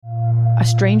a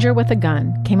stranger with a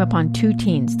gun came upon two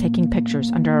teens taking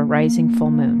pictures under a rising full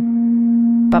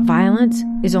moon. But violence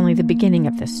is only the beginning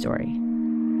of this story.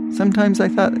 Sometimes I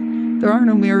thought, there are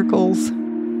no miracles.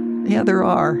 Yeah, there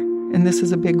are, and this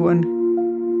is a big one.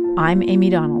 I'm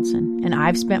Amy Donaldson, and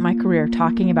I've spent my career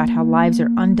talking about how lives are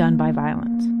undone by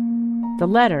violence. The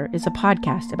Letter is a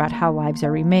podcast about how lives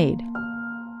are remade.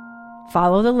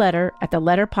 Follow The Letter at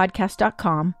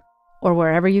theletterpodcast.com or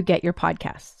wherever you get your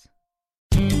podcasts.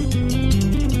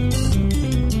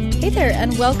 Hey there,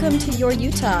 and welcome to Your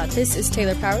Utah. This is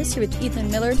Taylor Powers here with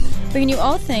Ethan Millard, bringing you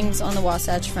all things on the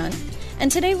Wasatch Front.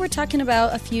 And today we're talking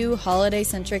about a few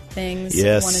holiday-centric things.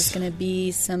 Yes. One is going to be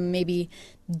some maybe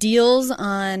deals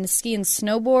on ski and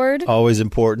snowboard. Always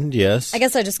important, yes. I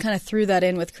guess I just kind of threw that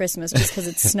in with Christmas just because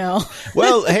it's snow.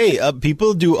 Well, hey,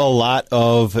 people do a lot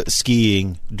of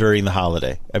skiing during the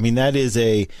holiday. I mean, that is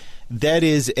a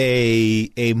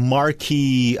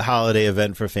marquee holiday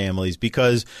event for families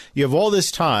because you have all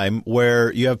this time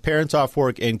where you have parents off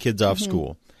work and kids off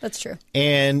school. That's true.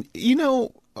 And, you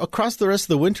know, across the rest of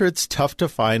the winter, it's tough to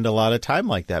find a lot of time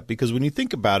like that because when you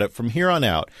think about it, from here on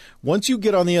out, once you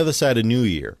get on the other side of New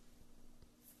Year,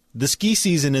 the ski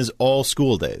season is all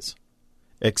school days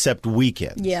except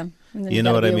weekends. Yeah. And then you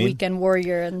know what I mean? A weekend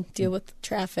warrior and deal with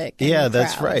traffic. And yeah,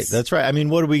 that's crowds. right. That's right. I mean,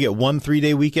 what do we get? 1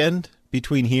 3-day weekend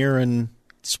between here and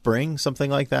spring,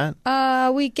 something like that? I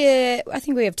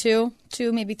think we have two,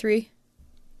 maybe three.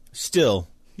 Still,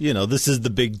 you know, this is the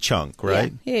big chunk,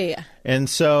 right? Yeah. And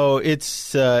so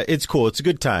it's cool. It's a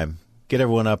good time. Get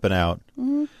everyone up and out.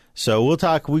 Mm-hmm. So we'll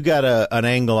talk. We got an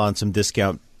angle on some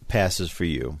discount passes for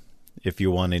you if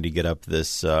you're wanting to get up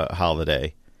this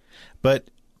holiday. But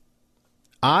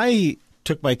I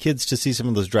took my kids to see some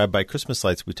of those drive-by Christmas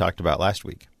lights we talked about last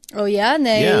week. Oh, yeah? And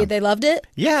they loved it?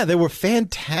 Yeah, they were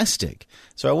fantastic.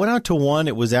 So I went out to one.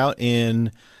 It was out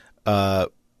in, I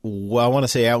want to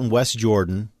say out in West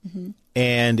Jordan. Mm-hmm.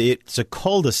 And it's a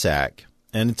cul-de-sac.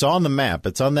 And it's on the map.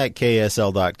 It's on that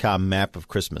KSL.com map of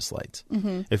Christmas lights.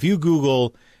 Mm-hmm. If you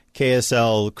Google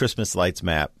KSL Christmas lights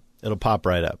map, it'll pop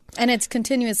right up. And it's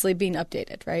continuously being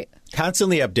updated, right?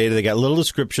 Constantly updated. They got little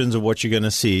descriptions of what you're going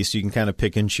to see, so you can kind of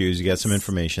pick and choose. You got some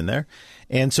information there.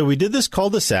 And so we did this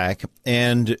cul-de-sac,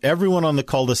 and everyone on the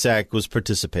cul-de-sac was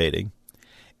participating.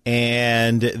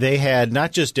 And they had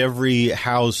not just every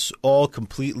house all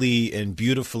completely and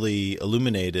beautifully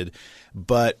illuminated,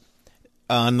 but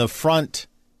on the front,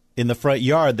 in the front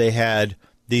yard, they had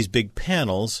these big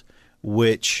panels,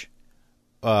 which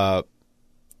were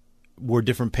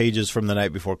different pages from the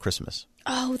night before Christmas.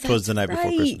 Oh, that's was the night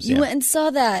before Christmas. You yeah. went and saw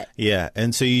that. Yeah,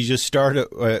 and so you just start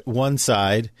at one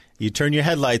side. You turn your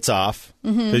headlights off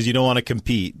because you don't want to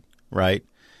compete, right?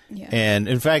 Yeah. And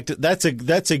in fact, that's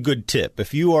a good tip.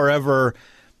 If you are ever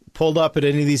pulled up at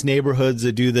any of these neighborhoods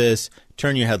that do this,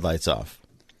 turn your headlights off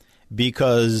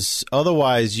because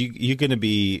otherwise you're going to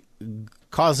be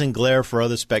causing glare for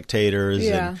other spectators.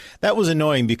 Yeah. And that was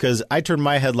annoying because I turned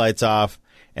my headlights off.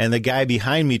 And the guy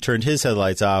behind me turned his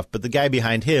headlights off, but the guy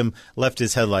behind him left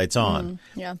his headlights on.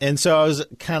 Yeah. And so I was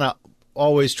kind of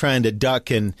always trying to duck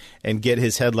and get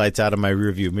his headlights out of my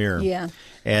rearview mirror. Yeah.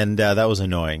 And that was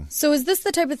annoying. So is this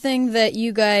the type of thing that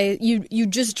you guys, you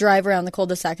just drive around the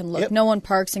cul-de-sac and look? Yep. No one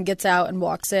parks and gets out and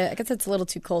walks it? I guess it's a little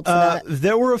too cold for that.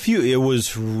 There were a few. It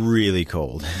was really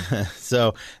cold.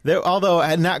 So,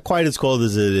 although not quite as cold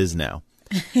as it is now.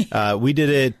 We did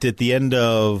it at the end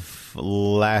of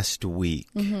last week.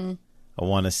 Mm-hmm. I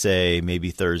want to say maybe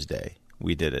Thursday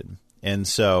we did it. And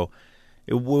so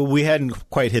we hadn't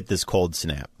quite hit this cold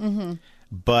snap. Mm-hmm.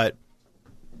 But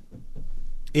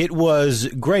it was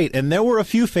great. And there were a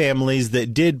few families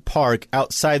that did park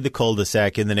outside the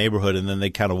cul-de-sac in the neighborhood and then they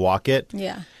kind of walk it.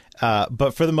 Yeah.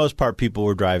 But for the most part, people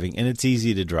were driving, and it's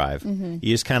easy to drive. Mm-hmm.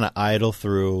 You just kind of idle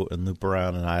through and loop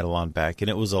around and idle on back, and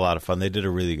it was a lot of fun. They did a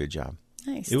really good job.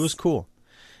 Nice. It was cool.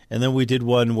 And then we did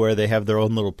one where they have their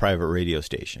own little private radio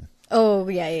station. Oh,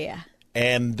 yeah.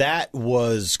 And that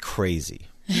was crazy.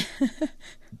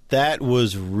 That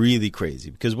was really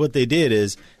crazy because what they did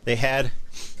is they had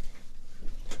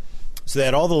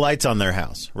all the lights on their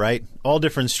house, right? All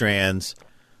different strands,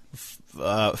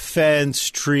 fence,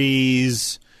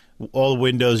 trees, all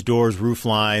windows, doors, roof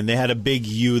line. They had a big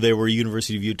U. They were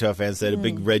University of Utah fans. They had a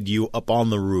big red U up on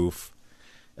the roof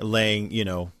laying,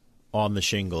 on the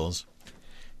shingles.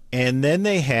 And then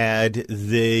they had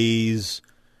these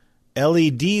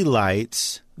LED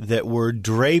lights that were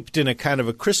draped in a kind of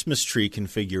a Christmas tree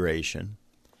configuration.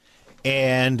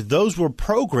 And those were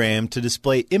programmed to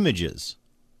display images.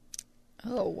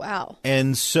 Oh, wow.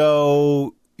 And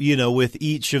so, with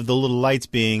each of the little lights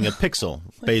being a pixel,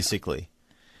 basically.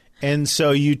 And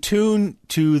so you tune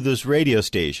to this radio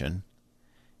station,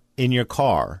 in your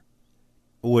car,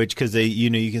 which because they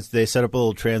they set up a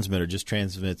little transmitter, just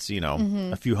transmits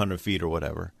a few hundred feet or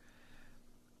whatever.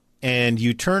 And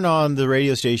you turn on the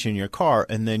radio station in your car,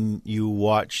 and then you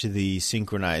watch the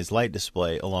synchronized light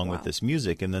display along with this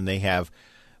music. And then they have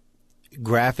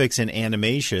graphics and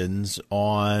animations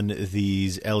on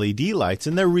these LED lights,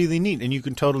 and they're really neat. And you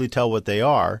can totally tell what they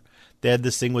are. They had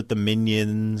this thing with the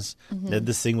Minions. They had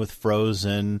this thing with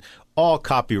Frozen. All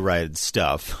copyrighted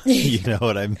stuff. You know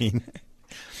what I mean?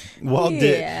 Well,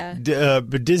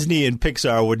 but Disney and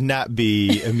Pixar would not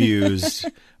be amused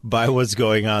by what's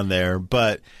going on there.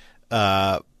 But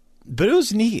it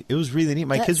was neat. It was really neat.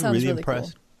 My kids were really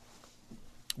impressed. Cool.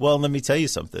 Well, let me tell you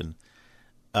something.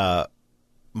 My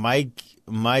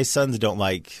sons don't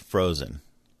like Frozen.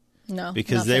 No,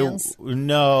 because fans.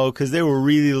 Because they were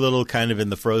really little, kind of in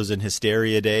the Frozen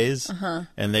hysteria days,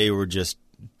 and they were just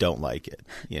don't like it,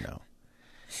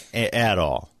 at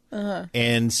all.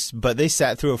 But they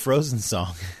sat through a Frozen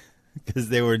song because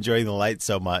they were enjoying the lights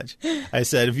so much. I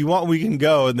said, "If you want, we can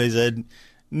go," and they said,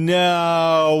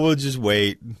 "No, we'll just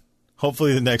wait.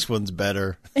 Hopefully, the next one's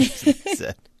better."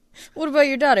 What about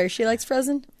your daughter? She likes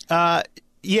Frozen?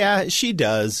 Yeah, she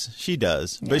does. She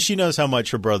does. Yeah. But she knows how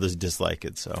much her brothers dislike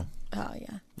it, so. Oh,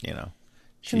 yeah.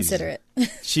 Considerate.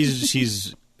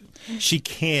 She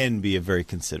can be a very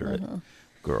considerate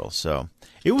girl, so.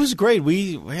 It was great.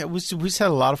 We just had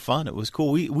a lot of fun. It was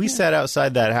cool. We sat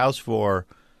outside that house for,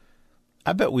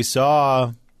 I bet we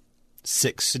saw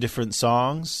 6 different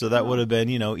songs, so that would have been,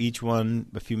 each one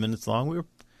a few minutes long. I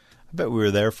bet we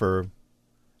were there for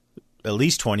at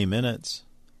least 20 minutes.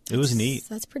 It was neat.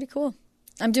 That's pretty cool.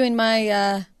 I'm doing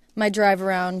my my drive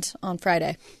around on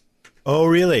Friday. Oh,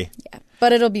 really? Yeah,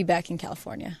 but it'll be back in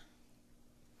California.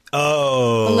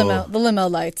 Oh, the limo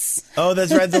lights. Oh,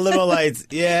 that's right, the limo lights.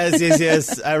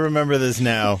 Yes. I remember this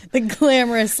now. The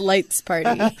glamorous lights party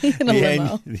in a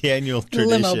limo. The annual tradition.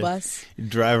 The limo bus. You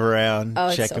drive around,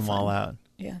 check them all out.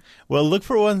 Yeah. Well, look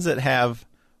for ones that have,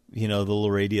 the little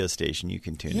radio station you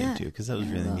can tune into, because that was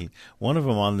really neat. One of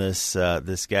them on this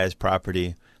guy's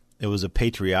property, it was a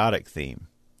patriotic theme,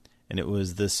 and it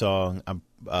was this song, I'm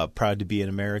Proud to Be an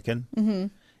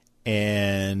American,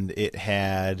 and it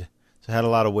had a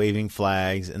lot of waving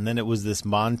flags, and then it was this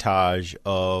montage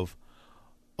of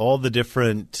all the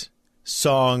different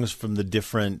songs from the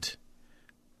different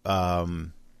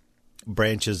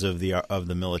branches of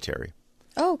the military.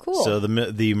 Oh, cool. So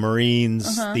the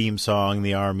Marines theme song,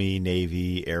 the Army,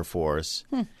 Navy, Air Force.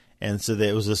 And so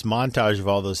there was this montage of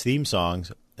all those theme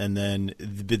songs. And then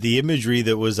the imagery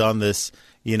that was on this,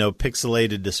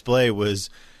 pixelated display was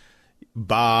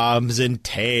bombs and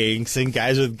tanks and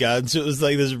guys with guns. So it was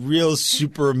like this real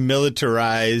super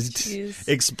militarized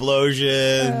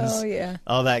explosions. Oh, yeah.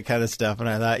 All that kind of stuff. And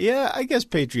I thought, I guess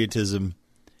patriotism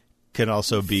can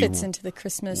also be fits into the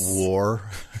Christmas war.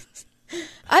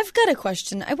 I've got a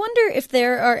question. I wonder if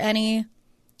there are any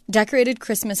decorated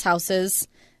Christmas houses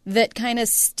that kind of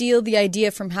steal the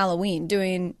idea from Halloween,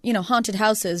 doing, haunted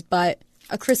houses, but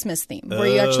a Christmas theme, where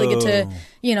you actually get to,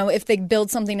 if they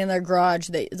build something in their garage,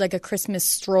 like a Christmas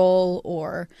stroll,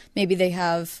 or maybe they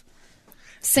have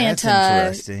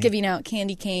Santa giving out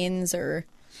candy canes or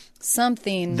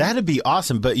something. That'd be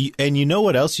awesome. But you know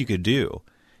what else you could do?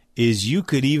 Is you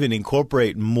could even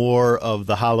incorporate more of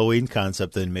the Halloween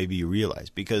concept than maybe you realize,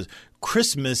 because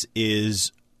Christmas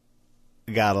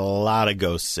got a lot of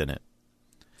ghosts in it.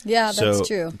 Yeah, that's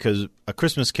true. Because A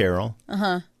Christmas Carol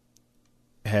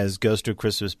has Ghost of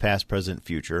Christmas Past, Present,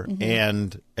 Future,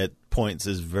 and at points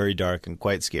is very dark and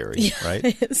quite scary, right?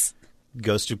 It is.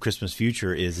 Ghost of Christmas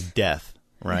Future is death,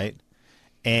 right?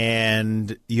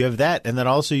 And you have that, and then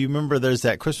also you remember there's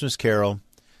that Christmas Carol.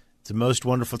 It's the most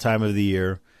wonderful time of the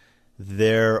year.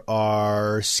 There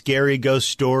are scary ghost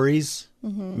stories.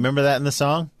 Remember that in the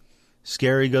song?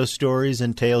 Scary ghost stories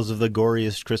and tales of the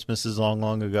goriest Christmases long,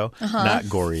 long ago. Not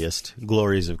goriest,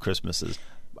 glories of Christmases.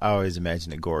 I always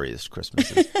imagine it goriest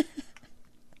Christmases.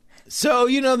 So,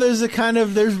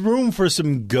 there's room for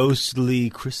some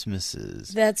ghostly Christmases.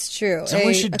 That's true.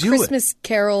 Someone should do Christmas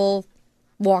Carol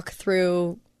walk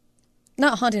through,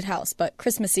 not haunted house, but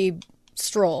Christmassy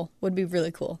stroll would be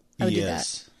really cool. I would do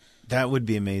that. That would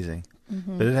be amazing.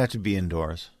 But it'd have to be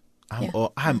indoors.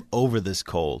 I'm over this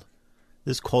cold.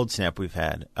 This cold snap we've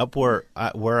had. Up where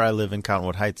I live in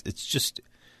Cottonwood Heights,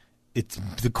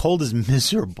 the cold is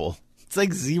miserable. It's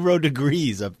like 0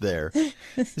 degrees up there.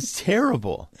 It's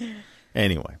terrible.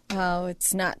 Anyway. Oh,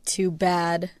 it's not too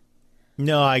bad.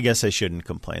 No, I guess I shouldn't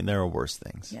complain. There are worse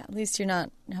things. Yeah, at least you're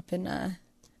not up in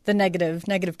the negative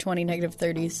 20, negative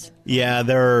 30s. Yeah,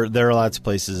 there are lots of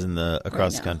places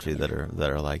across the now. country that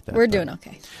are like that. We're but- doing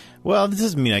okay. Well, this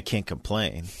doesn't mean I can't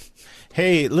complain.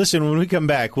 Hey, listen, when we come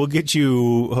back, we'll get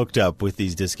you hooked up with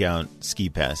these discount ski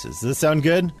passes. Does that sound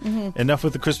good? Mm-hmm. Enough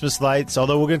with the Christmas lights,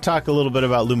 although we're going to talk a little bit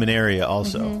about Luminaria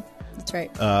also. Mm-hmm. That's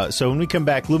right. So when we come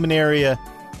back, Luminaria,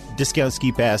 discount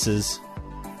ski passes,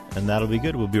 and that'll be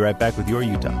good. We'll be right back with Your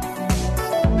Utah.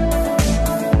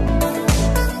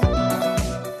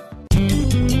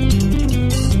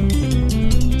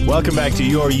 Welcome back to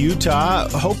Your Utah.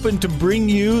 Hoping to bring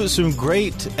you some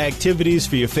great activities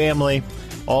for your family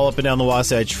all up and down the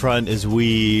Wasatch Front as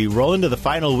we roll into the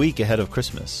final week ahead of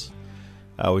Christmas,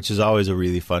 which is always a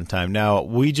really fun time. Now,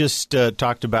 we just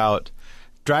talked about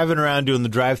driving around doing the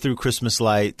drive-through Christmas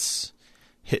lights,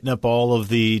 hitting up all of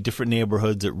the different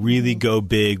neighborhoods that really go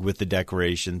big with the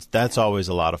decorations. That's always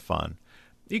a lot of fun.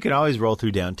 You can always roll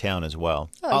through downtown as well.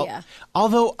 Oh, yeah.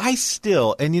 Although I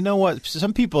still, and you know what,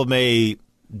 some people may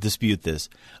dispute this,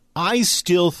 I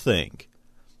still think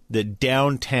that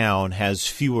downtown has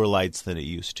fewer lights than it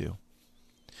used to.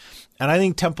 And I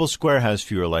think Temple Square has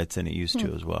fewer lights than it used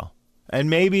to as well. And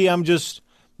maybe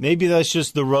that's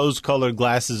just the rose-colored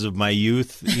glasses of my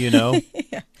youth, yeah.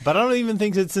 But I don't even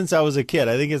think it's since I was a kid.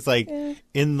 I think it's like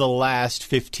in the last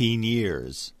 15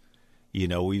 years,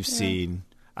 we've seen.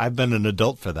 I've been an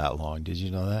adult for that long. Did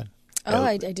you know that? Oh,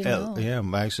 I didn't know. Yeah,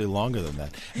 I'm actually longer than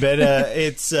that. But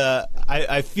it's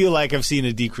I feel like I've seen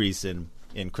a decrease in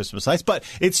Christmas lights, but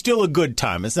it's still a good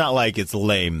time. It's not like it's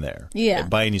lame there. Yeah.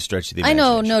 By any stretch of the I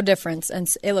imagination. know no difference,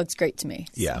 and it looks great to me.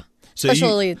 So. Yeah. So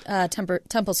Especially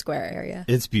Temple Square area.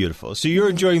 It's beautiful. So you're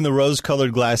enjoying the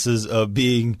rose-colored glasses of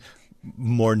being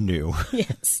more new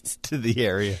Yes. to the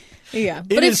area. Yeah.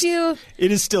 It is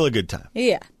still a good time.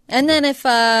 Yeah. And then if,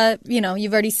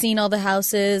 you've already seen all the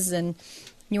houses and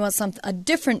you want a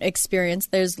different experience,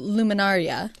 there's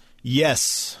Luminaria.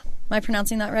 Yes. Am I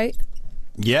pronouncing that right?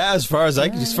 Yeah, as far as I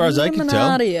can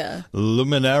tell.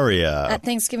 Luminaria. At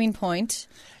Thanksgiving Point.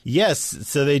 Yes.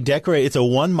 So they decorate. It's a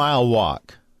 1 mile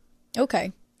walk.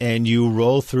 Okay. And you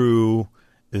roll through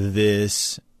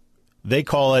this. They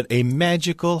call it a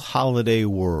magical holiday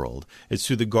world. It's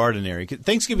through the garden area.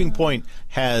 Thanksgiving Point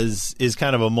is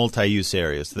kind of a multi-use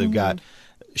area. So they've got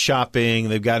shopping,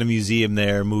 they've got a museum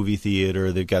there, movie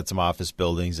theater, they've got some office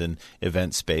buildings and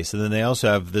event space. And then they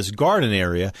also have this garden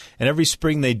area. And every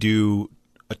spring they do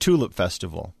a tulip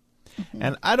festival. Mm-hmm.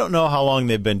 And I don't know how long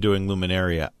they've been doing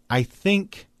Luminaria. I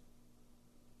think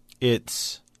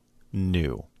it's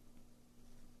new.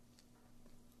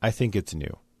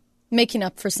 Making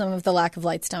up for some of the lack of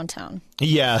lights downtown.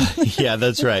 Yeah,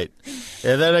 that's right. If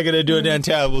they're not going to do it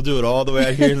downtown, we'll do it all the way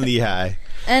out here in Lehigh.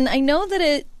 And I know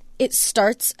that it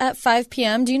starts at 5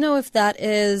 p.m. Do you know if that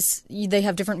is they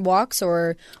have different walks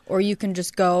or you can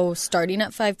just go starting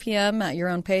at 5 p.m. at your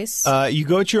own pace? You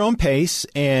go at your own pace,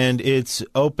 and it's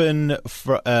open.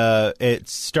 It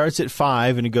starts at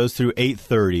 5 and it goes through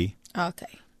 8:30.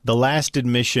 Okay. The last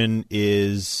admission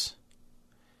is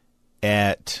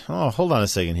at hold on a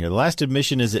second here. The last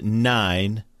admission is at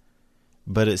 9,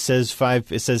 but it says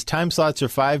 5. It says time slots are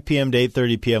 5 p.m. to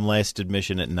 8:30 p.m. Last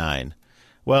admission at 9.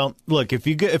 Well, look, if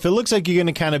it looks like you're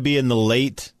going to kind of be in the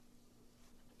late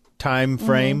time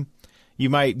frame,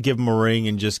 you might give them a ring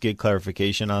and just get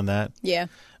clarification on that. Yeah.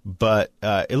 But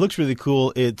it looks really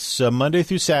cool. It's Monday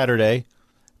through Saturday,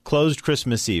 closed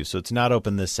Christmas Eve, so it's not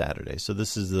open this Saturday. So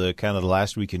this is the kind of the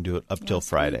last we can do it up till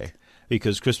Friday,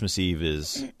 because Christmas Eve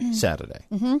is Saturday.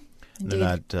 Mm-hmm.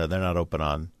 They're not open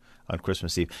on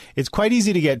Christmas Eve. It's quite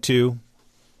easy to get to.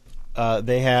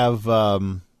 They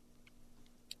have.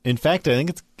 In fact, I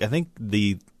think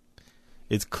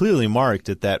it's clearly marked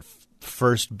at that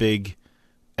first big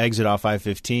exit off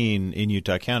I-15 in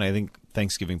Utah County. I think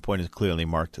Thanksgiving Point is clearly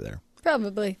marked there.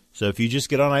 Probably. So if you just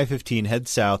get on I-15, head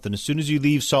south, and as soon as you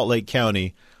leave Salt Lake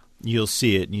County, you'll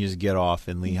see it, and you just get off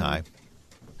in Lehigh.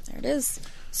 There it is.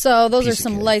 So those are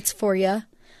some lights for you.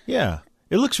 Yeah.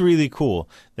 It looks really cool.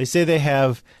 They say they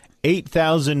have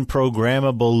 8,000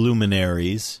 programmable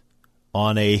luminaries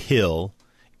on a hill.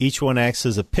 Each one acts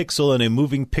as a pixel in a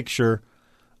moving picture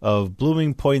of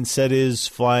blooming poinsettias,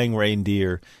 flying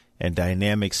reindeer, and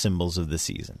dynamic symbols of the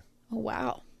season. Oh,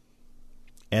 wow.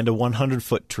 And a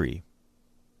 100-foot tree.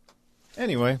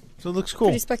 Anyway, so it looks cool.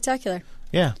 Pretty spectacular.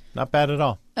 Yeah, not bad at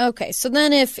all. Okay, so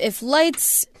then if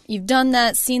lights, you've done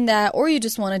that, seen that, or you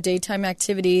just want a daytime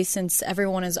activity since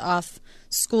everyone is off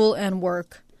school and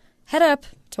work, head up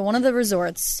to one of the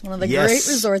resorts, one of the great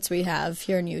resorts we have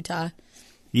here in Utah.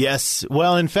 Yes.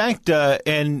 Well, in fact,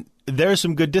 and there are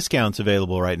some good discounts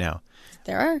available right now.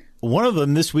 There are. One of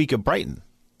them this week at Brighton.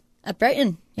 At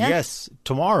Brighton, yeah. Yes.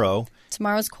 Tomorrow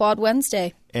Tomorrow's Quad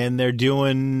Wednesday. And they're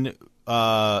doing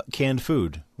canned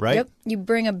food, right? Yep. You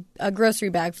bring a grocery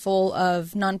bag full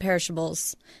of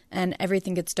non-perishables, and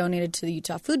everything gets donated to the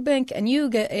Utah Food Bank, and you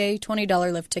get a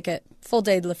 $20 lift ticket,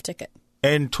 full-day lift ticket.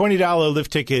 And $20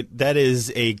 lift ticket, that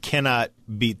is cannot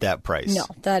beat that price. No,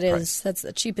 that's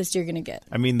the cheapest you're going to get.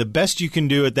 I mean, the best you can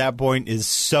do at that point is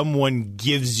someone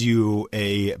gives you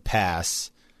a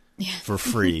pass for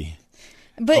free.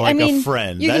 But like I mean, a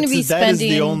friend. You're going to be spending. That is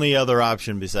the only other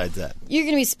option besides that. You're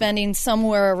going to be spending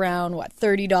somewhere around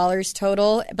 $30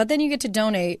 total, but then you get to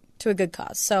donate to a good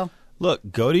cause. So look,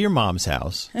 go to your mom's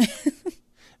house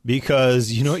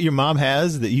because you know what your mom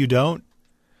has that you don't?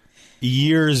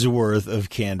 Years worth of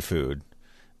canned food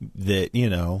that,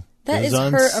 that is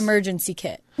her emergency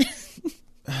kit.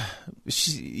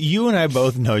 You and I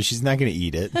both know she's not going to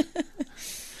eat it.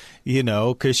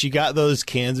 Because she got those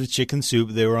cans of chicken soup.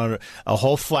 They were on a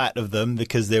whole flat of them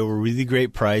because they were really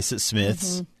great price at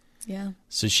Smith's. Mm-hmm. Yeah.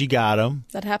 So she got them.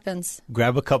 That happens.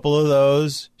 Grab a couple of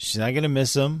those. She's not going to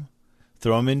miss them.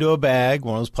 Throw them into a bag,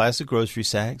 one of those plastic grocery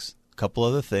sacks, a couple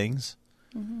other things,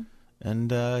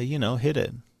 and, hit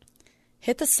it.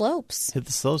 Hit the slopes. Hit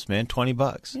the slopes, man.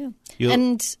 $20.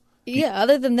 Yeah.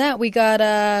 Other than that, we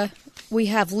have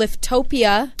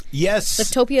Liftopia. Yes.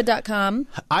 Liftopia.com.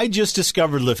 I just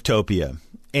discovered Liftopia.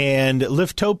 And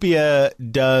Liftopia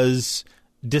does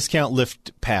discount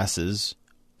lift passes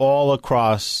all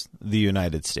across the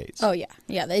United States. Oh, yeah.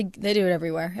 Yeah, they do it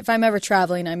everywhere. If I'm ever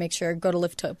traveling, I make sure to go to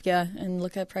Liftopia and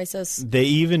look at prices. They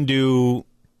even do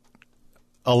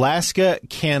Alaska,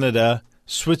 Canada,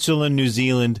 Switzerland, New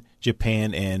Zealand,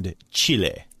 Japan, and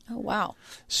Chile. Oh, wow.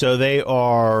 So they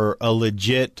are a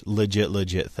legit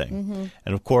thing.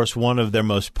 And, of course, one of their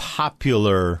most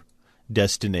popular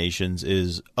destinations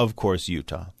is, of course,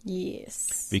 Utah.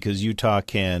 Yes. Because Utah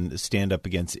can stand up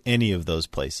against any of those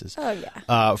places. Oh,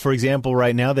 yeah. For example,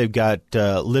 right now they've got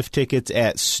lift tickets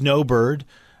at Snowbird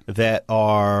that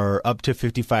are up to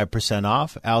 55%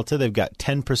 off. Alta, they've got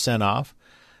 10% off.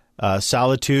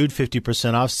 Solitude,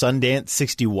 50% off. Sundance,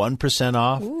 61%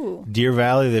 off. Ooh. Deer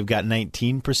Valley, they've got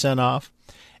 19% off.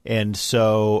 And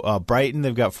so Brighton,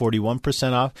 they've got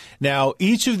 41% off. Now,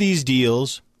 each of these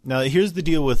deals, now here's the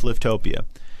deal with Liftopia,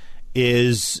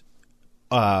 is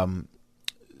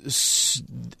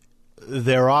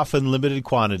they're often limited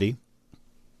quantity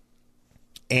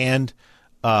and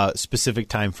specific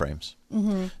time frames.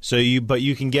 So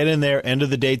you can get in there, end of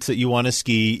the dates that you want to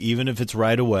ski, even if it's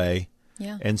right away.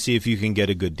 Yeah. And see if you can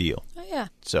get a good deal. Oh, yeah.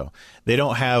 So they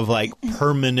don't have like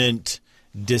permanent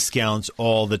discounts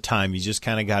all the time. You just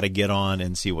kind of got to get on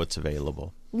and see what's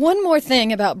available. One more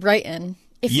thing about Brighton.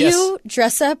 If you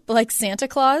dress up like Santa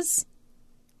Claus,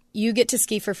 you get to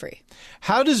ski for free.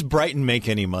 How does Brighton make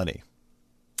any money?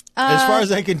 As far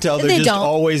as I can tell, they're they just don't.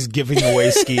 always giving away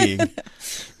skiing.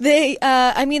 They're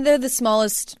the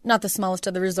smallest, not the smallest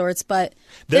of the resorts, but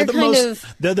They're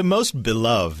they're the most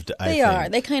beloved, I think. They are.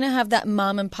 They kind of have that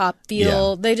mom and pop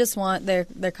feel. Yeah. They just want their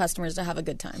customers to have a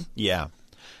good time. Yeah.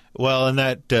 Well, and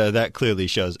that clearly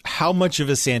shows. How much of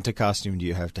a Santa costume do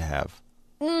you have to have?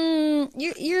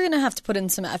 You're going to have to put in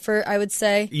some effort, I would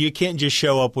say. You can't just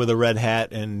show up with a red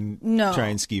hat and try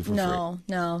and ski for free.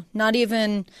 No. Not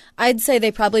even. I'd say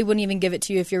they probably wouldn't even give it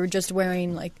to you if you were just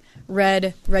wearing like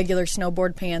red regular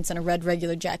snowboard pants and a red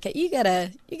regular jacket. You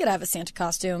gotta have a Santa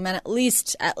costume and at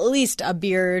least a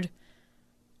beard,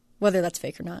 whether that's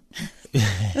fake or not.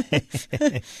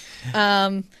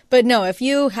 But no, if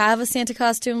you have a Santa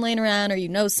costume laying around or you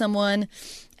know someone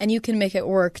and you can make it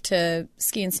work to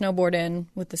ski and snowboard in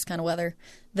with this kind of weather,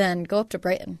 then go up to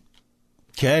Brighton.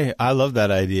 Okay, I love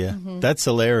that idea. That's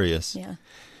hilarious. Yeah.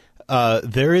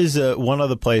 There is one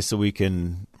other place that we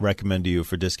can recommend to you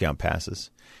for discount passes,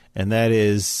 and that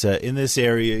is in this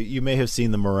area. You may have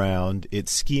seen them around.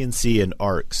 It's Ski and Sea and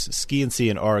Arcs. Ski and Sea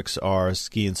and Arcs are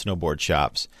ski and snowboard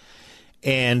shops,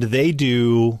 and they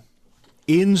do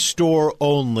in-store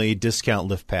only discount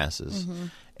lift passes.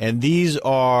 And these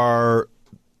are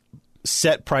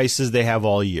set prices they have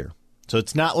all year. So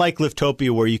it's not like Liftopia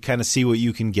where you kind of see what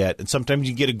you can get. And sometimes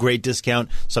you get a great discount.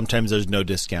 Sometimes there's no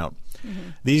discount.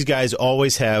 These guys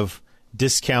always have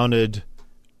discounted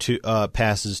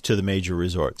passes to the major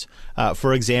resorts.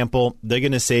 For example, they're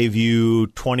going to save you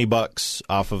 $20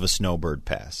 off of a Snowbird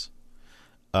pass,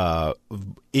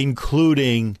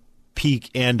 including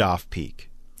peak and off-peak.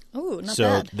 Oh, not so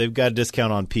bad. They've got a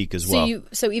discount on peak as well.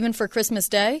 So even for Christmas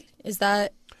Day, is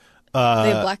that they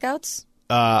have blackouts?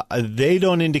 They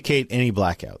don't indicate any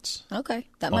blackouts. Okay,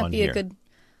 that might be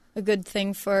a good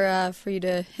thing for you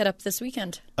to hit up this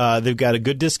weekend. They've got a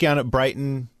good discount at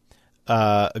Brighton,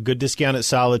 a good discount at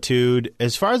Solitude.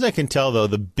 As far as I can tell, though,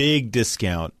 the big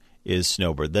discount is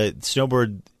Snowbird. The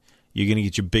Snowbird, you're going to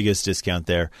get your biggest discount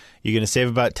there. You're going to save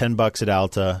about $10 at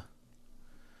Alta.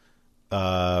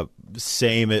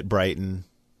 Same at Brighton.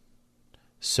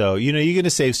 So, you're going to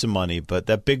save some money, but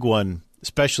that big one,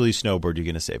 especially Snowbird, you're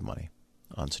going to save money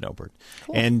on Snowbird.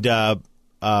 Cool. And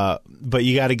but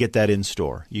you got to get that in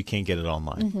store. You can't get it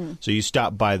online. Mm-hmm. So you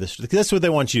stop by the store. That's what they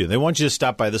want you to do. They want you to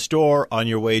stop by the store on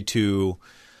your way to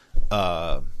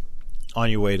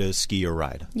ski or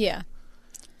ride. Yeah.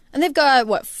 And they've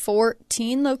got,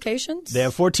 14 locations? They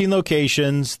have 14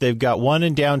 locations. They've got one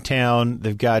in downtown.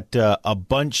 They've got a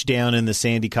bunch down in the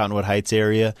Sandy Cottonwood Heights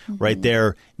area, right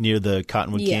there near the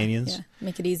Cottonwood Canyons. Yeah,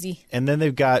 make it easy. And then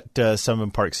they've got some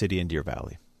in Park City and Deer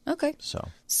Valley. Okay.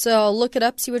 So look it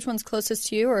up, see which one's closest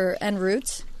to you or en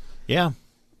route. Yeah.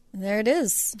 There it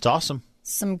is. It's awesome.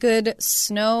 Some good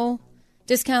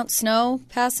discount snow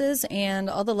passes and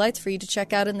all the lights for you to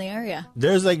check out in the area.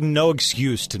 There's no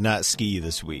excuse to not ski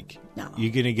this week. No.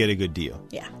 You're going to get a good deal.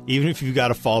 Yeah. Even if you've got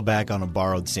to fall back on a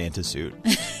borrowed Santa suit.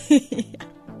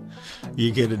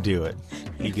 You're going to do it.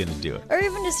 You're going to do it. Or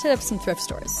even just hit up some thrift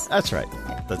stores. That's right.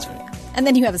 Yeah. That's right. And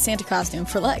then you have a Santa costume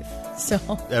for life. So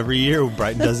every year,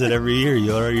 Brighton does it every year.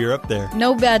 You're up there.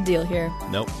 No bad deal here.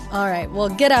 Nope. All right. Well,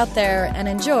 get out there and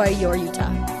enjoy your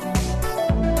Utah.